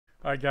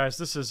All right, guys,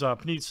 this is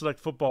Panini Select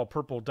Football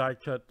Purple Die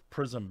Cut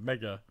Prizm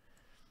Mega.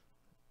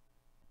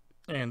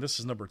 And this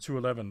is number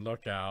 211.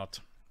 Look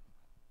out.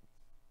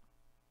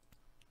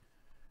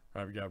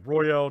 All right, we got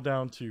Royale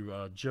down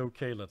to Joe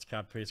K. Let's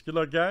copy paste. Good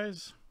luck,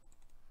 guys.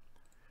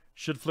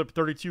 Should flip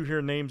 32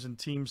 here. Names and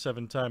teams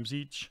 7 times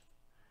each.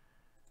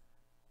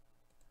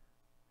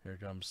 Here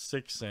comes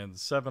 6 and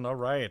 7. All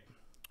right.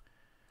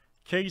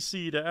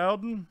 KC to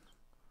Alden.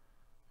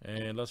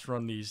 And let's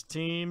run these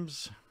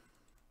teams.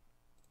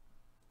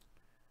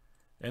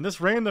 And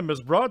this random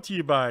is brought to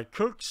you by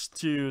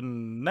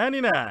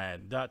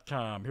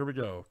Cooks299.com. Here we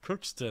go.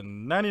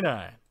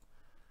 Cooks299.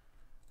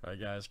 All right,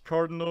 guys.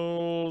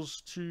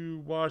 Cardinals to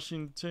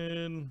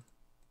Washington.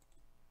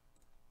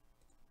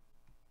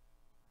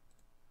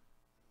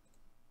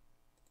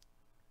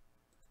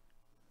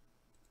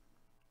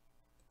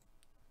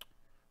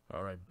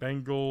 All right.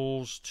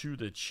 Bengals to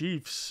the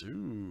Chiefs.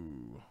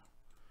 Ooh.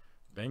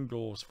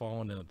 Bengals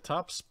falling in the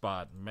top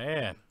spot.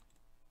 Man.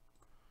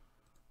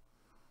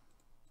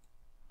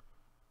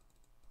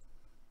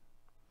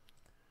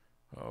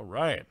 All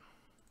right.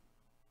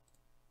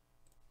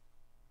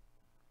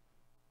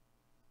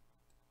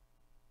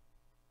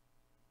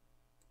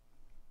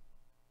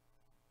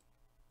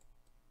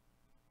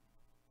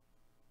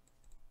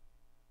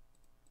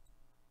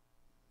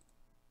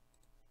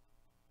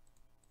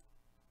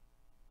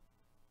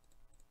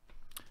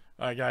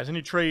 All right, guys.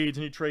 Any trades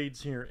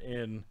here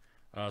in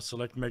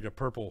Select Mega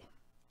Purple?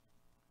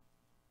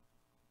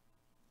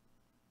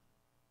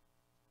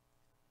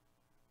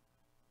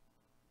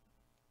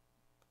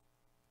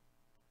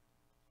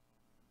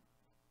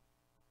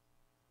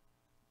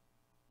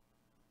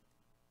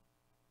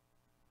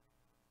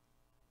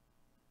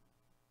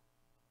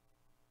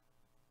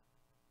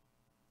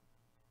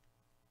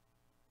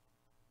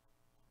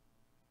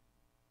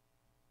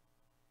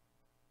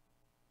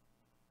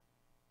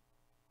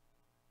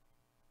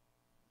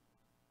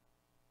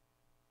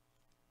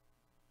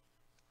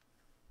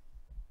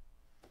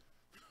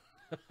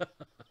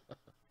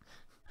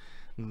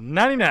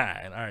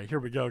 $99. All right, here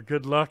we go.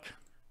 Good luck.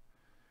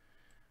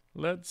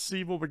 Let's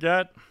see what we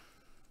got.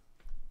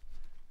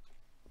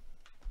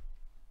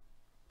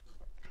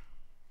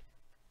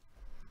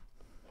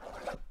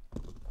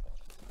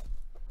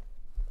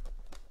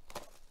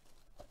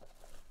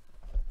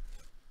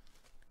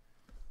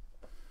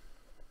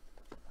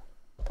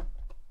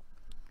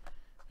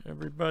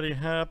 Everybody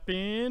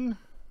happy?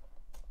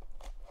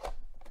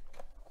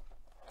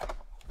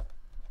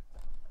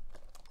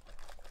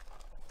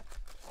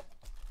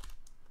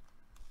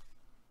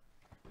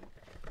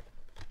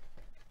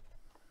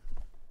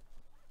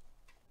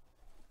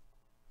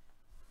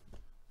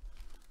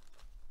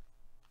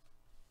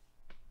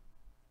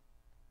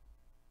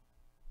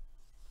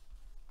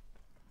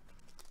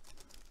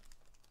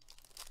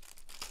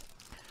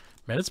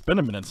 Man, it's been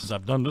a minute since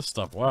I've done this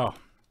stuff. Wow.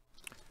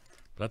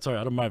 But that's all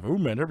right. I don't mind. Ooh,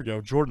 man, there we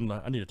go. Jordan,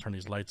 I need to turn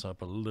these lights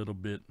up a little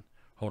bit.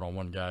 Hold on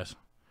one, guys.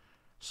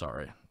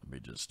 Sorry. Let me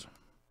just...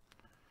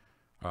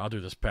 I'll do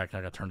this pack.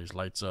 I got to turn these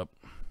lights up.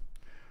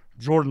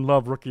 Jordan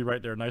Love, rookie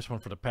right there. Nice one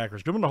for the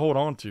Packers. Good one to hold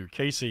on to.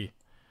 Casey.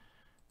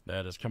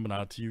 That is coming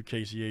out to you,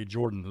 KCA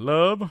Jordan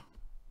Love.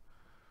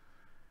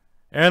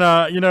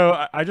 And, you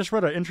know, I just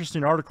read an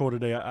interesting article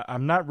today.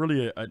 I'm not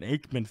really an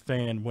Aikman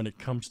fan when it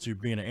comes to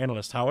being an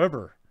analyst.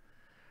 However,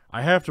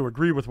 I have to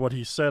agree with what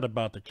he said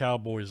about the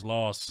Cowboys'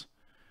 loss.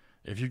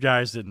 If you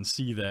guys didn't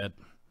see that,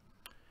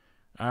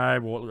 I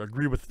will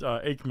agree with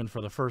Aikman for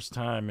the first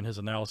time in his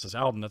analysis.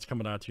 Alden, that's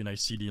coming out to you.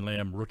 Nice CD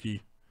Lamb,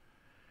 rookie.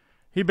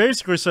 He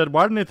basically said,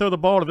 why didn't they throw the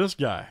ball to this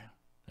guy?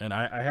 And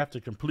I have to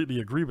completely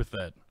agree with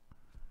that.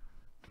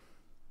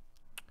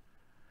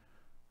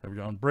 There we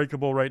go.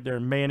 Unbreakable right there,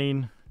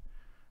 Manning.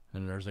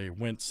 And there's a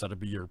Wentz. That'll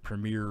be your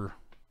premier.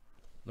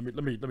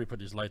 Let me put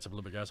these lights up a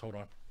little bit, guys. Hold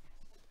on.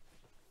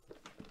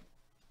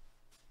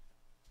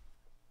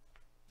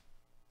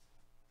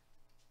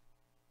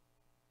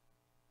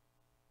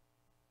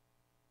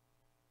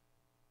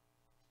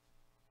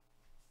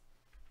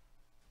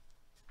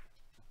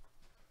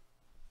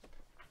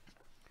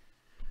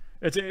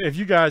 If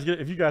you guys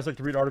like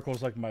to read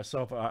articles like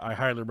myself, I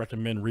highly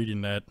recommend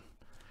reading that.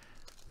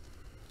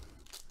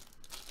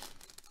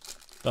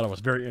 Thought it was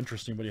very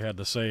interesting what he had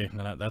to say, and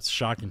that's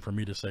shocking for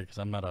me to say because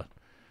I'm not a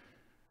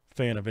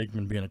fan of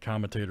Aikman being a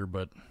commentator,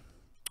 but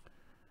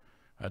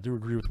I do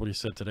agree with what he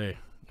said today.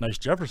 Nice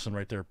Jefferson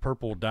right there,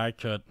 purple die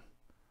cut.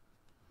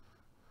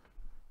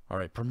 All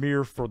right,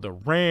 premiere for the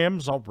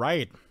Rams. All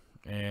right,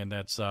 and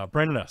that's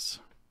Brandon S.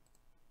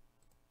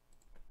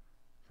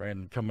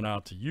 Brandon coming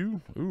out to you.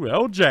 Ooh,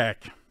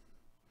 L-Jack.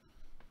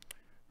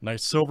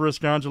 Nice Silverus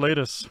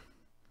Gondolatus.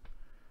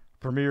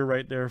 Premiere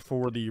right there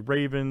for the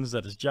Ravens.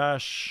 That is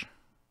Josh.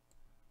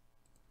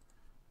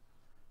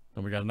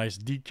 Then we got a nice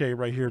DK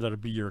right here. That'll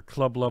be your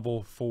club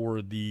level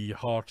for the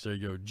Hawks. There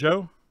you go,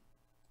 Joe.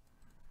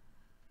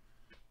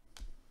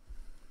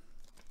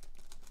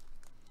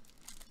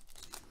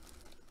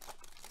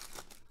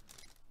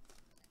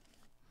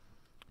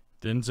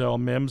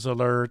 Denzel Mims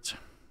alert.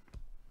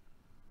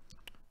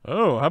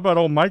 Oh, how about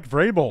old Mike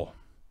Vrabel?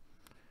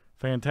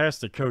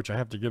 Fantastic coach. I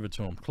have to give it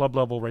to him. Club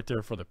level right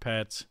there for the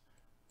Pats.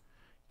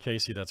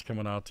 Casey, that's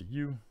coming out to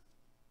you.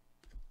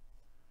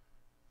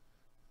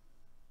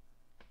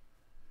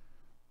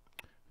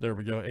 There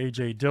we go.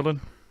 A.J.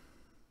 Dillon.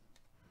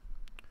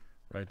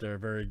 Right there.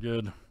 Very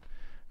good.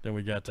 Then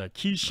we got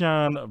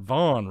Keyshawn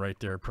Vaughn right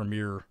there.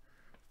 Premier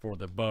for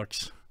the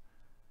Bucks.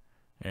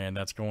 And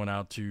that's going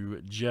out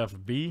to Jeff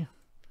B.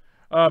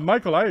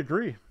 Michael, I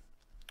agree.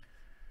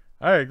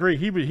 I agree.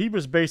 He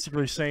was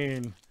basically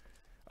saying,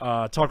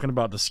 talking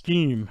about the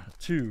scheme,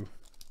 too.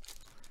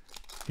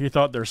 He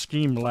thought their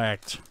scheme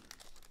lacked.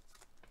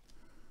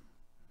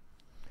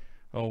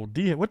 Oh,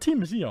 what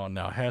team is he on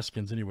now?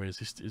 Haskins,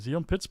 anyways. Is he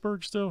on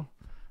Pittsburgh still?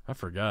 I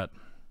forgot.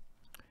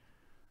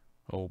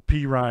 Oh,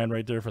 P. Ryan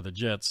right there for the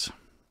Jets.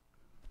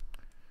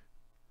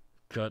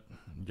 Cut.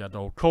 You got the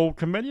old Cole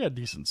Kmet. He had a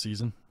decent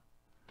season.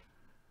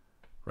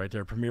 Right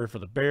there, premier for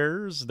the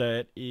Bears.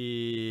 That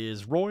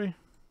is Roy.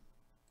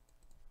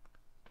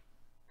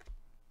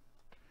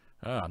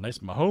 Ah, nice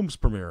Mahomes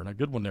premier. And a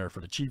good one there for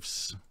the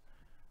Chiefs.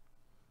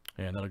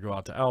 And that'll go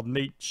out to Alden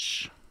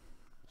H.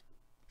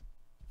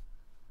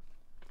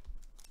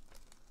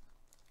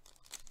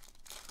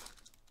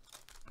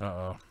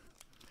 Uh-oh.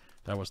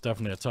 That was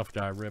definitely a tough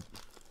guy rip.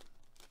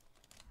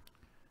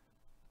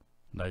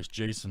 Nice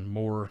Jason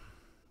Moore.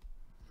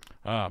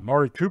 Ah,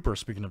 Mari Cooper,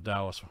 speaking of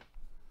Dallas.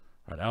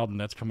 All right, Alden,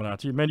 that's coming out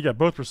to you. Man, you got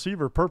both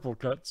receiver purple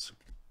cuts.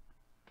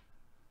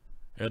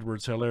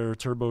 Edwards Hilaire,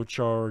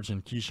 Turbocharge,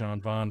 and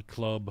Keyshawn Vaughn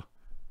Club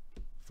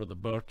for the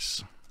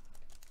Bucks.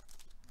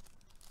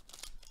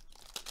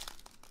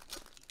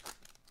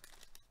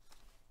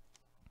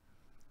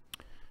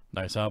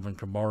 Nice Alvin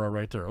Kamara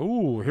right there.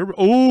 Oh, here we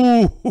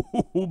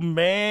oh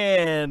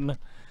man.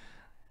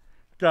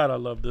 God, I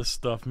love this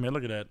stuff, man.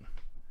 Look at that.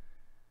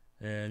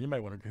 And you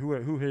might want to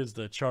who has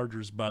the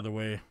Chargers, by the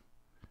way.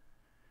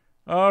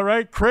 All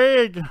right,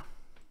 Craig.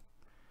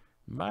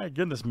 My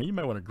goodness, man, you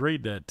might want to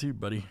grade that too,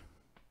 buddy.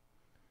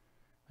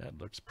 That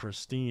looks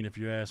pristine if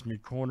you ask me.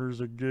 Corners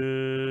are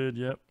good.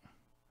 Yep.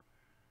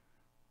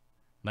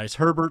 Nice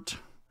Herbert.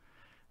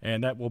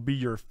 And that will be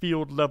your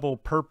field level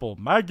purple.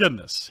 My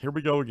goodness. Here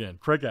we go again.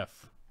 Craig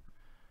F.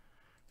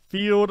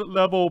 Field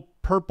level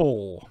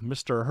purple.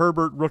 Mr.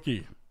 Herbert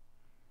rookie.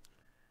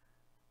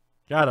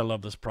 God, I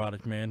love this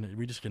product, man.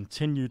 We just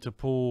continue to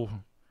pull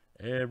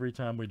every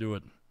time we do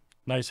it.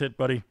 Nice hit,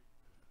 buddy.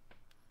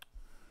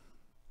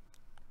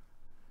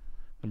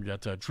 Then we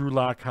got Drew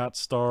Lock, Hot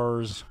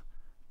Stars.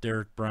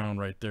 Derek Brown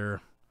right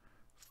there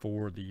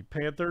for the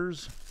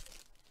Panthers.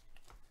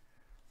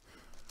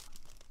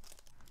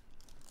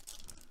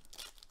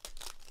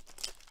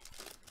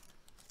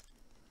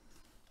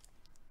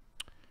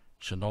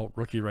 Chenault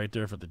rookie right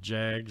there for the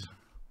Jags.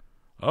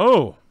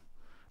 Oh,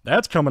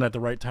 that's coming at the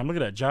right time. Look at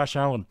that Josh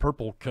Allen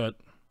purple cut.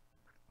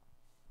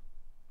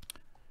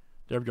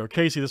 There we go.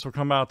 Casey, this will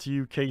come out to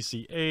you.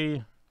 Casey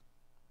A.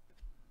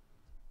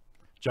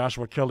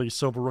 Joshua Kelly,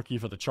 silver rookie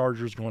for the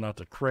Chargers, going out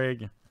to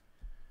Craig.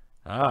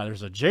 Ah,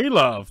 there's a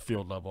J-Love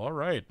field level. All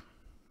right.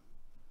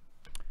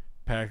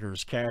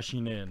 Packers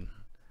cashing in.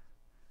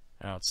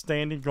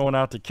 Outstanding. Going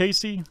out to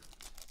Casey.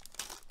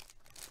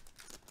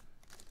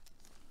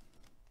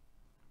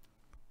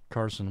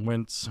 Carson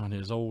Wentz on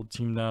his old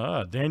team now.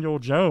 Ah, Daniel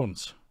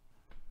Jones.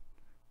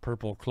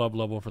 Purple club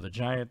level for the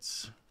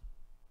Giants.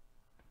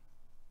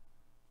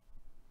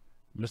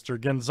 Mr.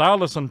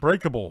 Gonzalez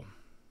Unbreakable.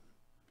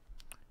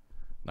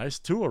 Nice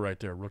Tua right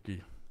there,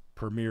 rookie.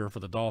 Premier for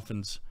the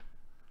Dolphins.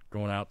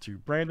 Going out to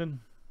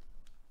Brandon.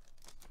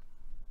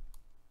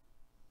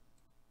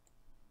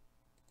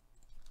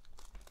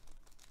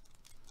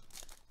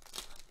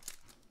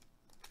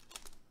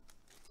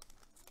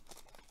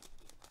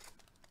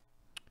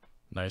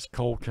 Nice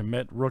Cole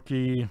Kmet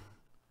rookie.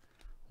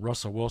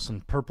 Russell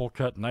Wilson purple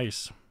cut.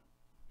 Nice.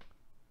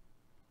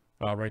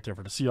 Right there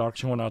for the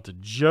Seahawks. Going out to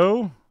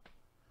Joe.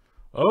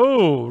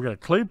 Oh, we got a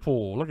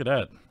Claypool. Look at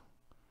that.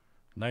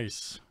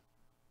 Nice.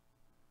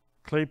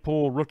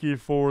 Claypool rookie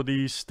for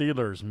the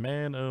Steelers.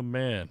 Man, oh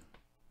man.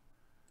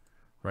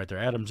 Right there.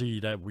 Adam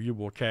Z. That you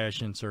will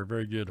cash in, sir.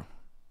 Very good.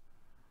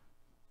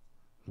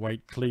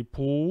 White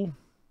Claypool.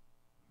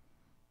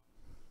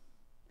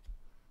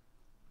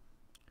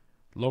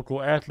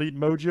 Local athlete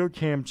mojo.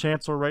 Cam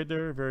Chancellor right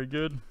there. Very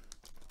good.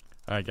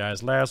 All right,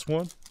 guys. Last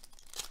one.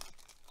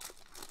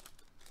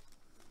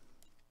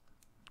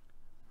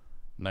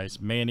 Nice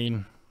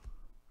Manning.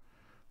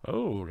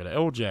 Oh, got an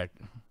L-Jack.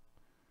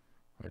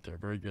 Right there.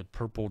 Very good.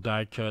 Purple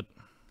die cut.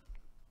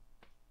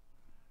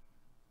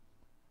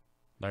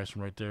 Nice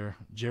one right there.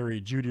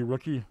 Jerry Jeudy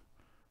rookie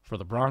for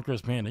the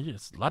Broncos. Man,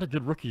 it's a lot of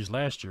good rookies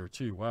last year,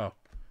 too. Wow.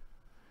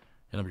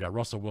 And then we got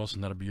Russell Wilson.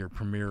 That'll be your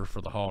premier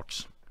for the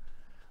Hawks.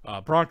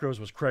 Broncos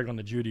was Craig on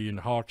the Jeudy, and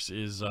Hawks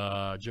is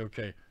Joe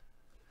K.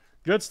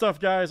 Good stuff,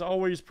 guys.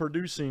 Always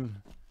producing.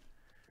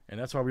 And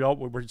that's why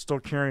we're still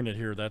carrying it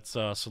here. That's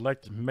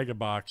Select Mega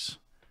Box.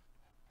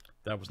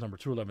 That was number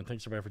 211.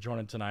 Thanks, everybody, for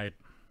joining tonight.